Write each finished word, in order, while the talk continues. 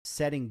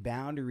setting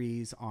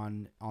boundaries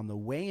on the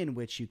way in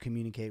which you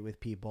communicate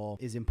with people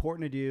is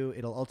important to do.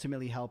 It'll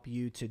ultimately help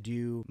you to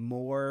do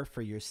more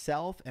for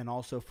yourself and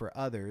also for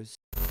others.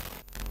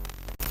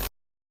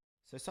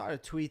 So I saw a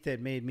tweet that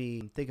made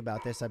me think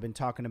about this. I've been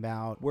talking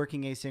about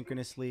working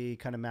asynchronously,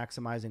 kind of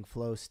maximizing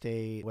flow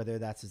state, whether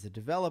that's as a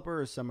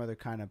developer or some other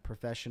kind of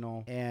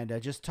professional, and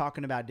just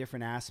talking about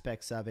different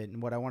aspects of it. And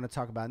what I want to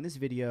talk about in this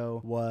video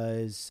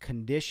was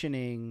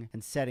conditioning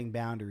and setting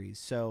boundaries.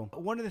 So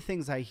one of the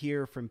things I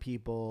hear from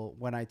people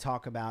when I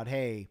talk about,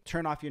 hey,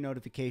 turn off your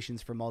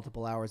notifications for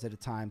multiple hours at a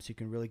time so you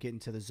can really get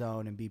into the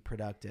zone and be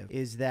productive,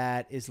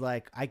 is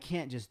like, I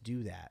can't just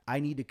do that. I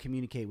need to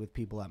communicate with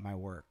people at my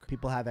work.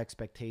 People have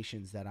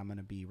expectations that I'm going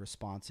to be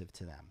responsive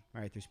to them,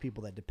 right? There's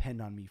people that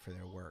depend on me for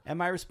their work. And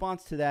my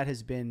response to that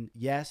has been,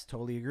 yes,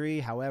 totally agree.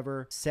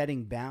 However,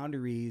 setting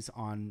boundaries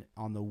on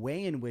the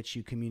way in which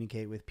you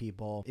communicate with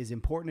people is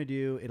important to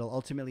do. It'll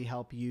ultimately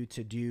help you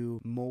to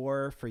do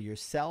more for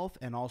yourself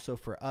and also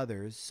for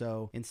others.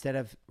 So instead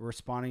of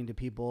responding to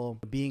people,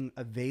 being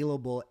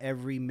available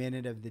every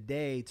minute of the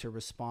day to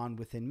respond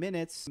within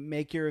minutes,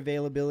 make your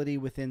availability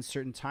within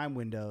certain time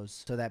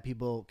windows so that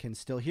people can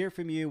still hear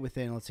from you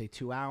within, let's say,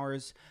 2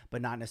 hours,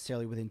 but not necessarily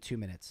within 2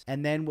 minutes.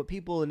 And then what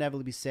people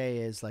inevitably say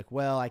is like,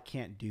 well, I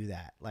can't do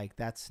that. Like,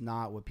 that's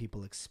not what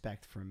people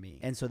expect from me.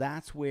 And so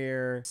that's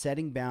where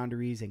setting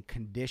boundaries and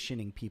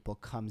conditioning people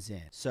comes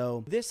in.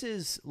 So this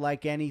is,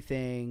 like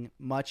anything,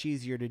 much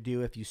easier to do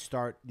if you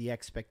start the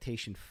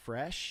expectation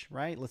fresh,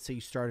 right? Let's say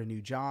you start a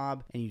new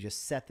job and you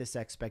just set this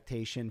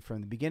expectation from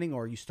the beginning,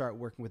 or you start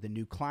working with a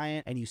new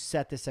client and you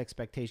set this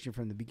expectation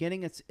from the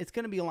beginning. It's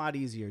going to be a lot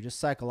easier just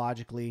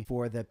psychologically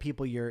for the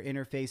people you're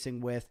interfacing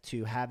with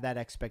to have that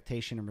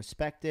expectation and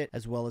respect it,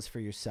 as well as for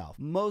yourself.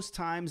 Most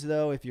times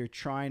though, if you're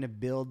trying to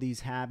build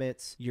these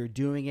habits, you're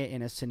doing it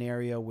in a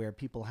scenario where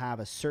people have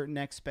a certain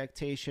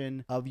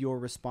expectation of your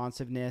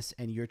responsiveness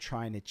and you're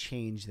trying to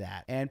change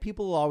that. And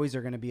people always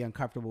are going to be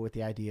uncomfortable with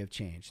the idea of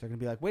change. They're going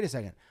to be like, wait a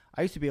second,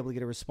 I used to be able to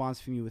get a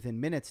response from you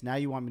within minutes. Now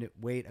you want me to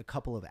wait a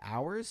couple of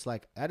hours?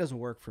 Like, that doesn't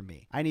work for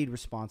me. I need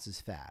responses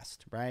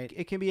fast, right?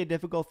 It can be a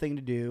difficult thing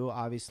to do.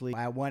 Obviously,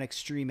 at one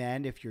extreme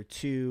end, if you're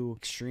too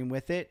extreme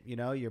with it, you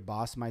know, your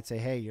boss might say,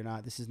 hey,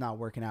 this is not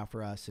working out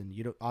for us. And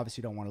you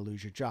obviously don't want to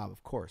lose your job,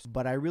 of course.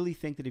 But I really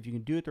think that if you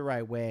can do it the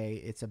right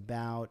way, it's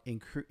about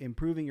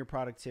improving your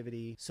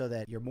productivity so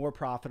that you're more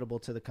profitable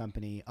to the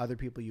company. Other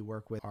people you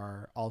work with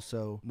are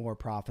also more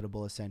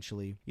profitable,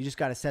 essentially. You just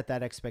got to set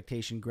that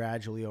expectation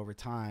gradually over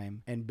time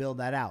and build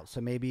that out.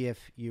 So maybe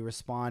if you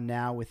respond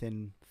now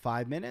within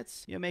 5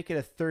 minutes, you make it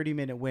a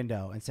 30-minute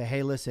window and say,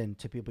 hey, listen,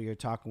 to people you're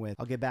talking with,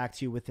 I'll get back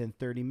to you within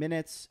 30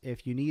 minutes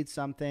if you need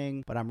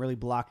something, but I'm really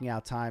blocking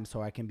out time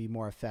so I can be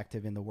more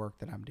effective in the work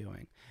that I'm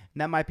doing.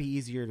 And that might be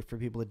easier for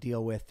people to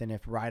deal with than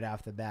if right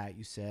off the bat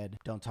you said,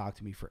 don't talk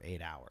to me for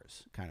 8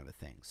 hours, kind of a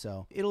thing.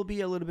 So it'll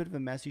be a little bit of a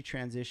messy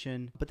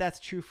transition, but that's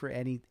true for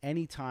any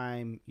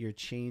time you're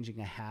changing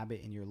a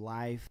habit in your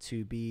life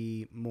to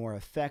be more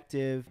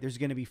effective. There's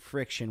going to be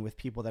friction with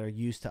people that are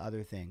used to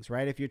other things,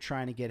 right? If you're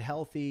trying to get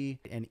healthy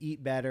and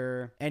eat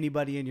better,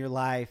 anybody in your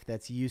life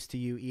that's used to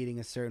you eating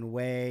a certain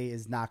way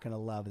is not going to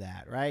love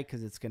that, right?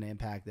 Because it's going to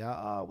impact,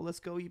 well, let's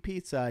go eat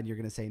pizza. And you're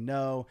going to say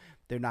no.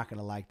 They're not going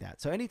to like that.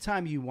 So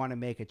anytime you want to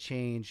make a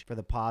change for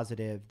the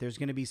positive, there's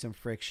going to be some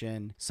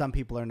friction. Some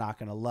people are not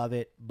going to love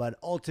it, but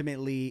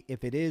ultimately,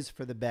 if it is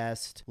for the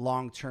best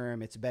long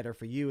term, it's better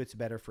for you. It's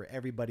better for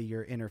everybody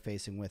you're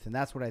interfacing with. And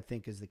that's what I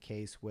think is the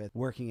case with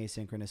working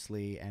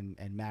asynchronously and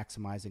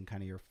maximizing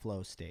kind of your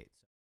flow states.